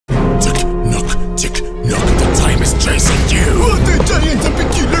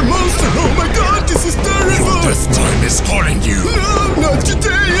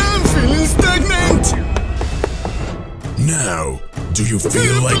you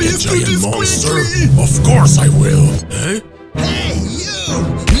feel like a giant monster? Of course I will. Huh? Hey, you!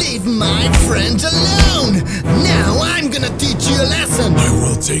 Leave my friend alone! Now I'm gonna teach you a lesson! I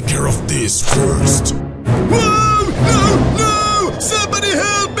will take care of this first. Whoa! No! No! Somebody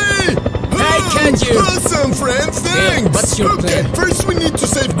help me! I catch you! Awesome, friend! Thanks! Yeah, what's your plan? Okay, first we need to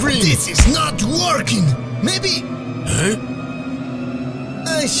save Green. This is not working! Maybe... Huh?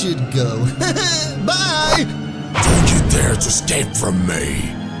 I should go. Bye! Don't you dare to escape from me!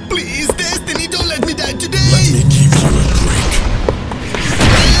 Please, Destiny, don't let me die today! Let me give you a break.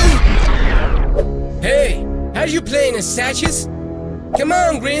 Hey, are you playing as Satches? Come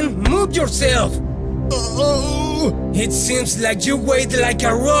on, Green, move yourself! Oh! It seems like you weighed like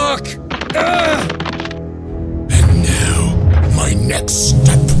a rock! And now, my next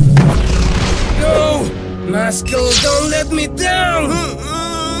step. No! Muscle, don't let me down!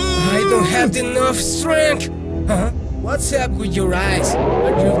 I don't have enough strength! Huh? What's up with your eyes? Are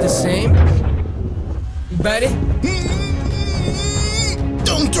you the same? Buddy?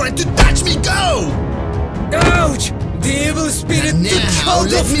 Don't try to touch me, go! Ouch! The evil spirit took Now,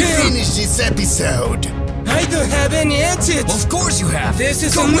 hold let of me him! finish this episode! I don't have any exit! Of course you have! This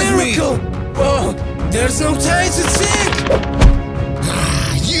is Come a with me. miracle! Oh, there's no time to think!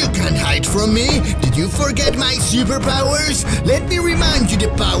 You can't hide from me! Did you forget my superpowers? Let me remind you the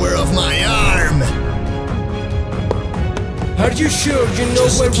power of my arm! Are you sure you know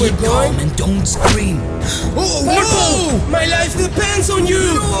Just where keep we're going? calm and don't scream. Oh, Purple! My life depends on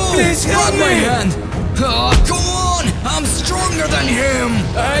you! Please help Grab my me! hand! Come on! I'm stronger than him!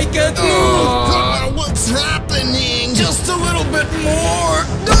 I can't move! Oh, what's happening? Just a little bit more!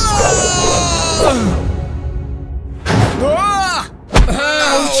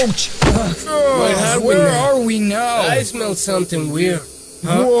 Ouch! Where are we now? I smell something weird.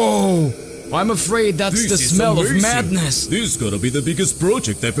 Whoa! I'm afraid that's the smell of madness. This gotta be the biggest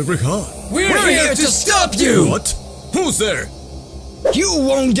project I've ever had. We're here to stop you! What? Who's there? You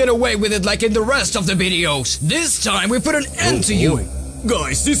won't get away with it like in the rest of the videos. This time we put an end to you.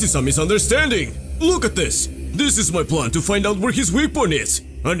 Guys, this is a misunderstanding. Look at this. This is my plan to find out where his weak point is.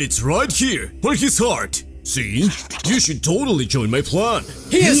 And it's right here, on his heart. See? You should totally join my plan.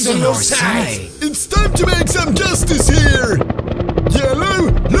 He is on our side! It's time to make some justice here! Yellow,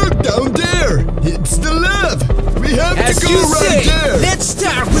 look down there! It's the lab! We have As to go you right say, there! let's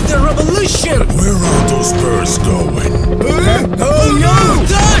start with the revolution! Where are those birds going? Oh no,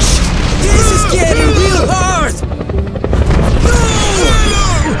 Dash! This is getting real hard!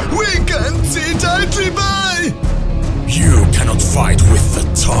 Hello! We can't sit idly by! You cannot fight with the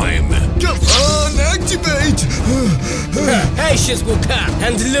time. Come on, activate! Ashes will come,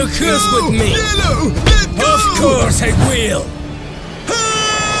 and look who's No, with me! Yellow, let go! Of course I will! I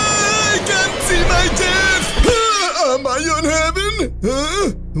can't see my death! Am I on heaven?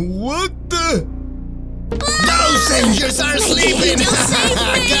 What the? Those angels are sleeping!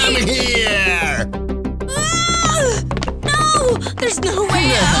 Come here! No! There's no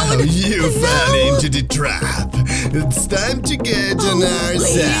way out! Oh, you fell into the trap. It's time to get on our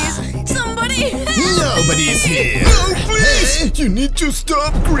side. Somebody help! Nobody's here. No, please! You need to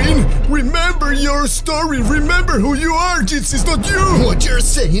stop, Green. Remember your story. Remember who you are. This is not you. What you're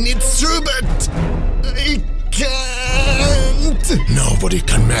saying, it's true, but I can't. Nobody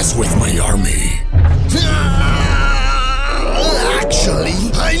can mess with my army. Actually,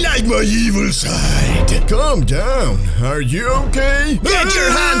 I like my evil side. Calm down. Are you okay? Get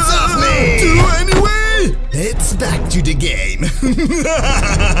your hands off me! Do anyway! It's back to the game.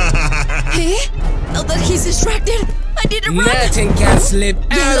 Hey? Now that he's distracted, I need to run! Nothing can slip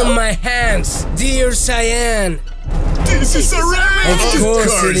out of my hands, dear Cyan! This is a race! Of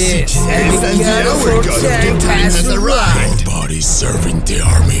course it is! And the God of hour god of time the time has arrived! Nobody's serving the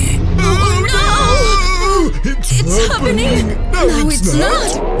army. Oh no! It's happening! No, No, it's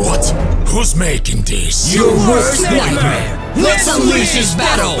not! What? Who's making this? Your worst nightmare! Let's unleash this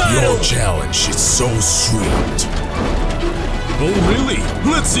battle! Your challenge is so sweet. Oh really?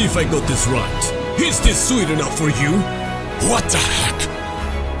 Let's see if I got this right. Is this sweet enough for you? What the heck?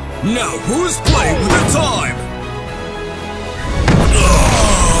 Now who's playing with the time?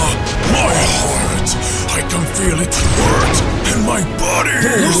 My heart! I can feel it hurt in my body!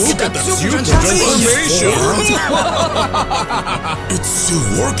 Look at that super transformation! It's still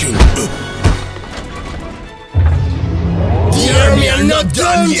working! The army are not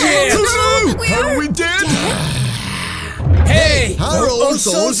done yet! Are we dead? Hey! Our old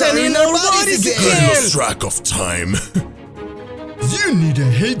souls are in our bodies I again! lost track of time. You You need a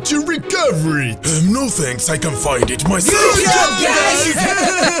head to recover it. No thanks, I can find it myself. Good job, guys!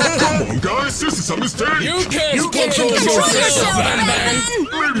 Come on, guys, this is a mistake. You can't Control yourself,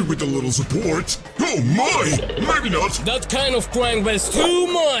 BANBAN. Maybe with a little support. Oh my! Maybe not. That kind of crank was too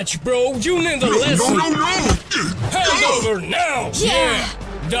much, bro. You need a lesson. No! Hand over now! Yeah.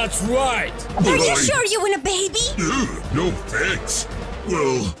 That's right. Are you sure you want a baby? No thanks.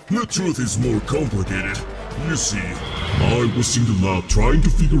 Well, the truth is more complicated. You see, I was in the lab trying to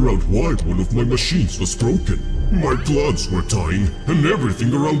figure out why one of my machines was broken. My plants were dying, and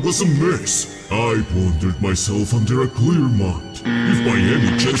everything around was a mess. I pondered myself under a clear mind. If by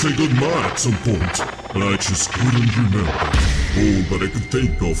any chance I got mad at some point, I just couldn't remember. All that I could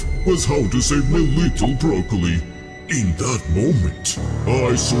think of was how to save my little broccoli. In that moment,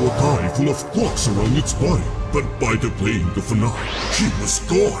 I saw a guy full of clocks around its body, but by the blink of an eye, he was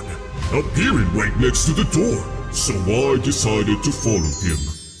gone, appearing right next to the door. So I decided to follow him.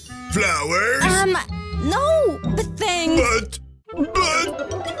 Flowers? No, the thing. But... Why?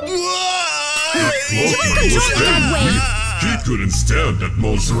 Clockman was very weak. He couldn't stand that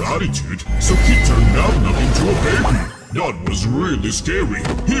monster attitude, so he turned Nab into a baby. That was really scary,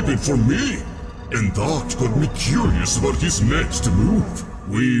 even for me. And that got me curious about his next move.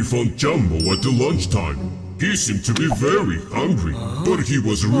 We found Jumbo at the lunchtime. He seemed to be very hungry, but he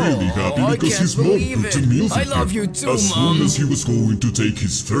was really happy because his mom cooked a meal for him. I love you too, As Mom. soon as he was going to take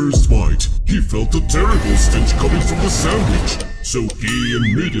his first bite, he felt a terrible stench coming from the sandwich. So he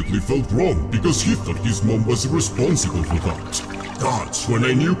immediately felt wrong because he thought his mom was responsible for that. That's when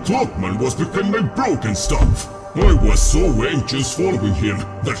I knew Clockman was behind my broken stuff. I was so anxious following him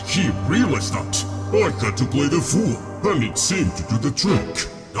that he realized that. I had to play the fool, and it seemed to do the trick.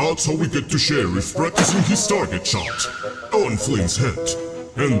 That's how we get to Sheriff practicing his target shot on Flynn's head.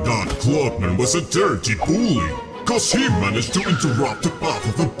 And that Clockman was a dirty bully, cause he managed to interrupt the path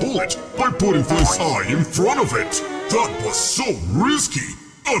of the bullet by putting Flynn's eye in front of it. That was so risky.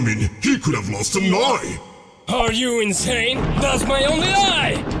 I mean, he could have lost an eye. Are you insane? That's my only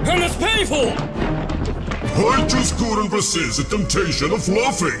eye! And it's painful! I just couldn't resist the temptation of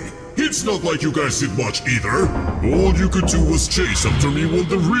laughing. It's not like you guys did much either. All you could do was chase after me while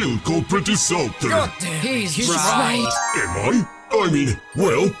the real culprit is out there. He's right. Am I mean,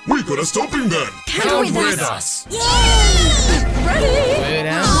 well, we gotta stop him then. Come with us. Ready? Wait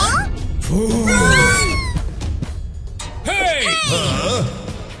out. Hey!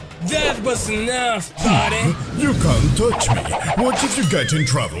 That was enough, buddy! You can't touch me. What if you get in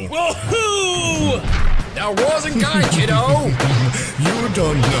trouble? Woohoo! That wasn't kind, kiddo. You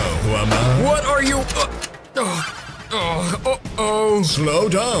don't know who am I. What are you? Slow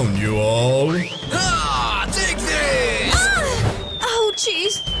down, you all. Ah, take this. Oh,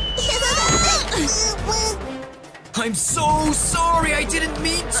 jeez. I'm so sorry. I didn't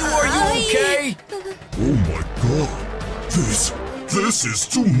mean to. Are you okay? Oh my god. This is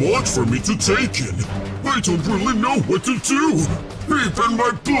too much for me to take in. I don't really know what to do. Even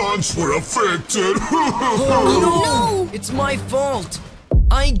my plants were affected. No! It's my fault.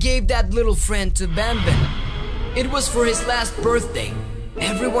 I gave that little friend to BANBAN. It was for his last birthday.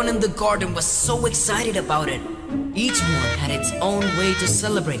 Everyone in the garden was so excited about it. Each one had its own way to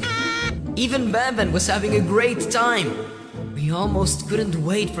celebrate it. Even BANBAN was having a great time. We almost couldn't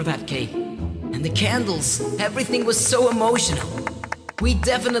wait for that cake. And the candles, everything was so emotional. We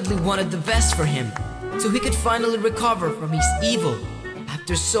definitely wanted the best for him, so he could finally recover from his evil.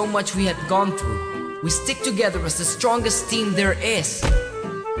 After so much we had gone through, we stick together as the strongest team there is.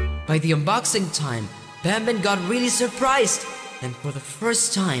 By the unboxing time, BANBAN got really surprised, and for the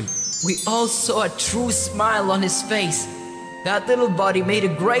first time, we all saw a true smile on his face. That little body made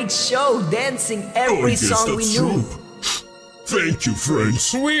a great show, dancing every song we knew. Thank you,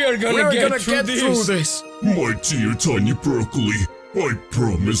 friends. We are gonna get through this. My dear tiny broccoli, I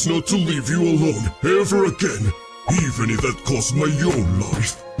promise not to leave you alone ever again, even if that cost my own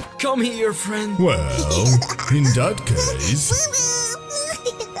life. Come here, friend. Well, in that case...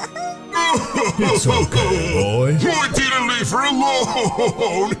 It's okay, boy. I didn't leave her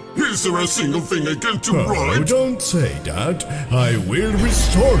alone! Is there a single thing I can do Oh, right? don't say that. I will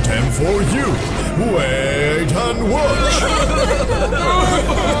restore them for you. Wait and watch.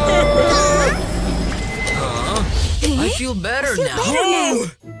 I feel better now. Whoa!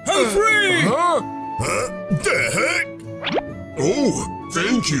 I'm free! The heck? Oh,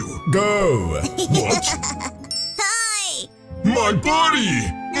 thank you. Go. What? My body!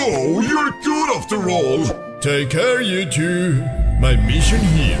 Oh, you're good after all! Take care, you two. My mission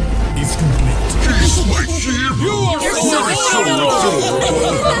here is complete. He's my hero! You're so adorable!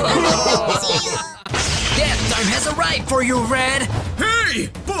 Death time has arrived for you, Red. Hey,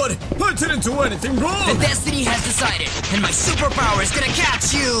 but I didn't do anything wrong! The destiny has decided, and my superpower is gonna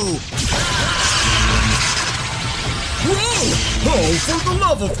catch you! Whoa! Oh, for the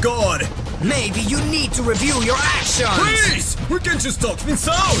love of God! Maybe you need to review your actions! Please! We can't just talk things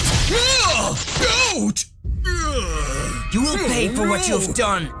out! Ouch! You will pay for what you've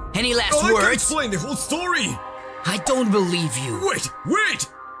done! Any last I can words? explain the whole story! I don't believe you! Wait!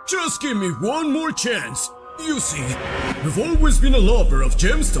 Just give me one more chance! You see, I've always been a lover of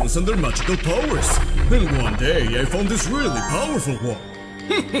gemstones and their magical powers. And one day I found this really powerful one.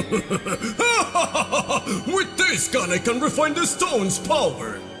 With this gun I can refine the stone's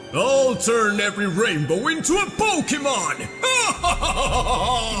power. I'll turn every rainbow into a Pokemon!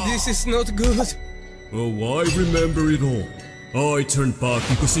 This is not good. Oh, I remember it all. I turned back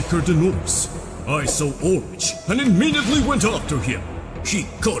because he heard the noise. I saw Orange and immediately went after him. He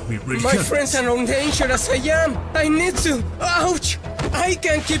caught me red-handed. My friends are in danger as I am. I need to. Ouch! I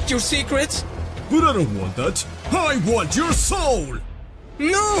can't keep your secrets. But I don't want that. I want your soul!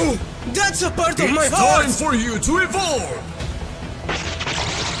 No! That's a part of my It's heart! time for you to evolve!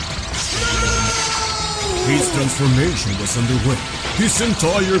 His transformation was underway. His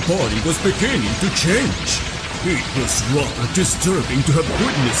entire body was beginning to change. It was rather disturbing to have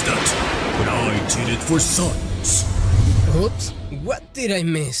witnessed that, but I did it for science. Oops, what did I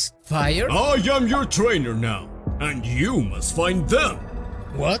miss? Fire? I am your trainer now, and you must find them.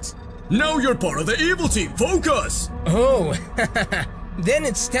 What? Now you're part of the evil team, focus! Oh, then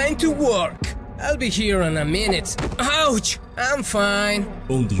it's time to work. I'll be here in a minute. Ouch! I'm fine.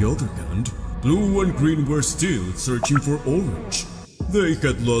 On the other hand, Blue and Green were still searching for Orange. They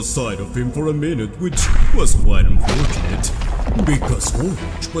had lost sight of him for a minute, which was quite unfortunate, because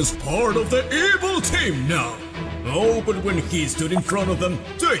Orange was part of the evil team now. Oh, but when he stood in front of them,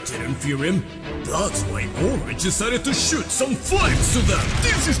 they didn't fear him. That's why Orange decided to shoot some flames to them.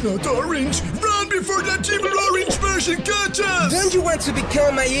 This is not Orange! Run before that evil orange version catches! Don't you want to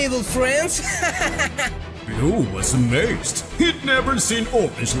become my evil friends? Blue was amazed. He'd never seen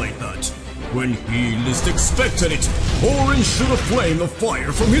Orange like that. When he least expected it, Orange shot a flame of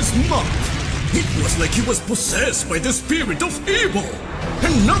fire from his mouth. It was like he was possessed by the spirit of evil.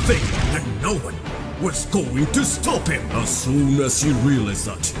 And nothing, and no one was going to stop him. As soon as he realized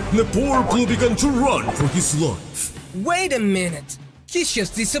that, the poor Blue began to run for his life. Wait a minute. He's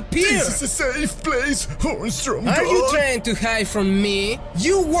just disappeared. This is a safe place, Hornstromp. Are you trying to hide from me?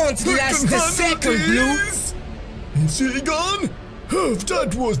 You won't last a second, Blue. Is he gone? Oh,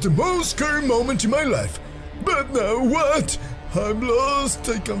 that was the most scary moment in my life. But now what? I'm lost.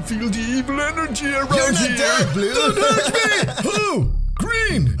 I can feel the evil energy around You're not here. dead, Blue. Don't hurt me! Oh,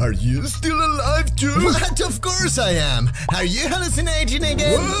 Green, are you still alive too? What? Of course I am. Are you hallucinating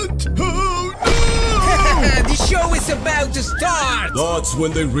again? What? Oh no! The show is about to start. That's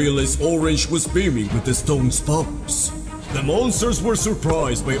when they realized Orange was beaming with the stone's powers. The monsters were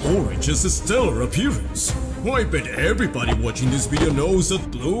surprised by Orange's stellar appearance. I bet everybody watching this video knows that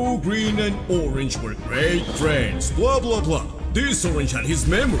Blue, Green, and Orange were great friends, blah blah blah. This Orange had his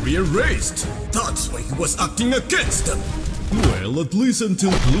memory erased. That's why he was acting against them. Well, at least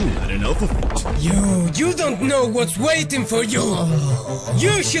until Blue had enough of it. You don't know what's waiting for you.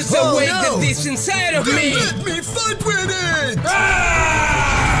 You should awaken this inside of me. Let me fight with it!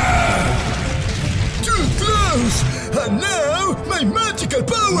 Ah! Too close! And now, my magical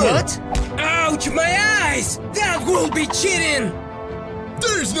power! What? Ouch, my eyes! That will be cheating!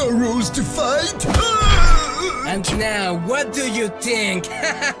 There's no rules to fight! And now, what do you think?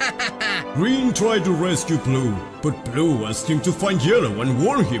 Green tried to rescue Blue, but Blue asked him to find Yellow and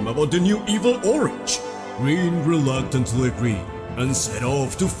warn him about the new evil Orange. Green reluctantly agreed and set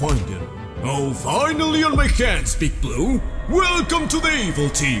off to find him. Oh, finally on my hands, Big Blue! Welcome to the evil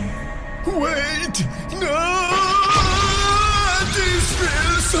team! Wait! No! This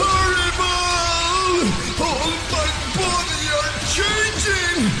feels horrible! All my body are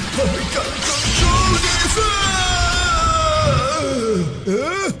changing! I can't control this!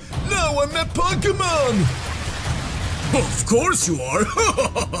 Now I'm a Pokemon! Of course you are!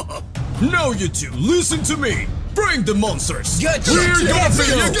 Now you two, listen to me! Bring the monsters! Gotcha. We're gonna Let's be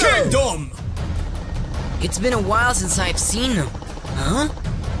your go. kingdom! It's been a while since I've seen them. Huh?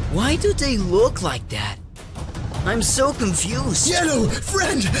 Why do they look like that? I'm so confused. Yellow,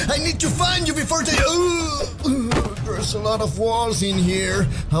 friend, I need to find you before they... There's a lot of walls in here.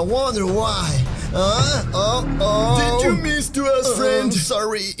 I wonder why. Did you miss to us, friend?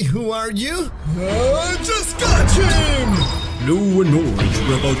 Sorry, who are you? Just catch him! Blue and Orange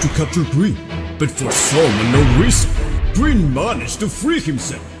were about to capture Green, but for some unknown reason, Green managed to free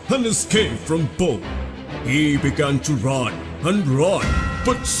himself and escape from both. He began to run, and run.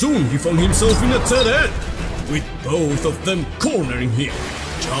 But soon he found himself in a dead end, with both of them cornering him.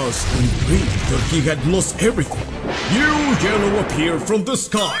 Just when Green thought he had lost everything, you Yellow appeared from the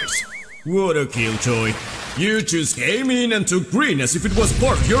skies. What a killjoy. You just came in and took Green as if it was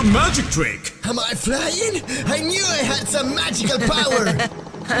part of your magic trick. Am I flying? I knew I had some magical power.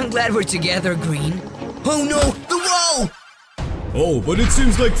 I'm glad we're together, Green. Oh no, the wall! Oh, but it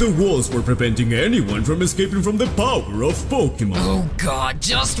seems like the walls were preventing anyone from escaping from the power of Pokemon. Oh god,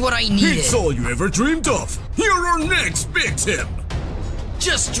 just what I needed. It's all you ever dreamed of. You're our next victim.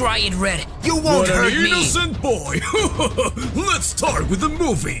 Just try it, Red. You won't What hurt an me. innocent boy! Let's start with the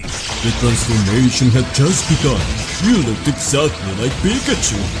movie! The transformation had just begun. You looked exactly like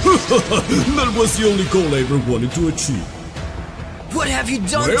Pikachu. That was the only goal I ever wanted to achieve. What have you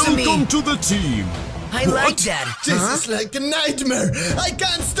done to me? Welcome to the team! I like that. This is like a nightmare. I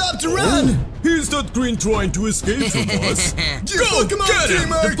can't stop to run. Is that Green trying to escape from us? Your Pokemon get him!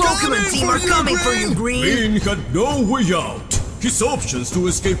 team are The Pokemon team are coming for you, Green. Green had no way out. His options to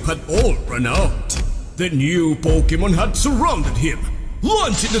escape had all run out. The new Pokemon had surrounded him,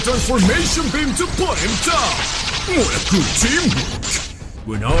 launching the transformation beam to put him down. What a good teamwork!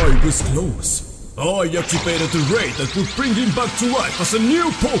 When I was close, I activated the ray that would bring him back to life as a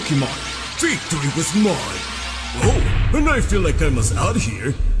new Pokemon. Victory was mine. Oh, and I feel like I must add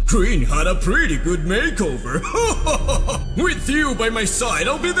here, Green had a pretty good makeover. With you by my side,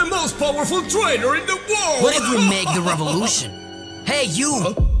 I'll be the most powerful trainer in the world. What if we make the revolution? Hey,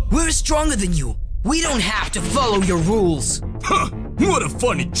 you! We're stronger than you. We don't have to follow your rules. Huh, what a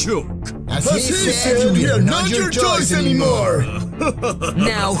funny joke. As he said, we are not your choice anymore.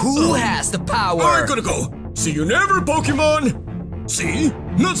 Now who has the power? I gotta go. See you never, Pokemon. See?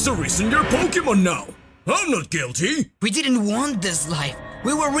 That's the reason you're Pokemon now. I'm not guilty. We didn't want this life.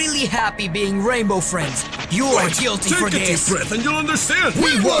 We were really happy being rainbow friends. You are guilty for Take a deep this. breath and you'll understand.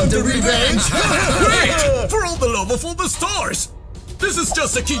 We want the revenge. Wait! For all the love of all the stars! This is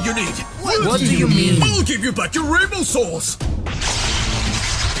just the key you need. What do you mean? I'll give you back your rainbow souls.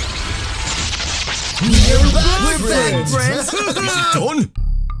 We're back, friends. Is it done?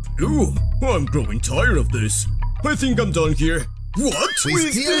 Ooh, I'm growing tired of this. I think I'm done here. What?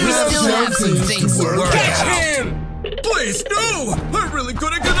 We still have some things to work Catch him! Please, no! I really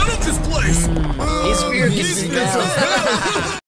gotta get out of this place! His fear gets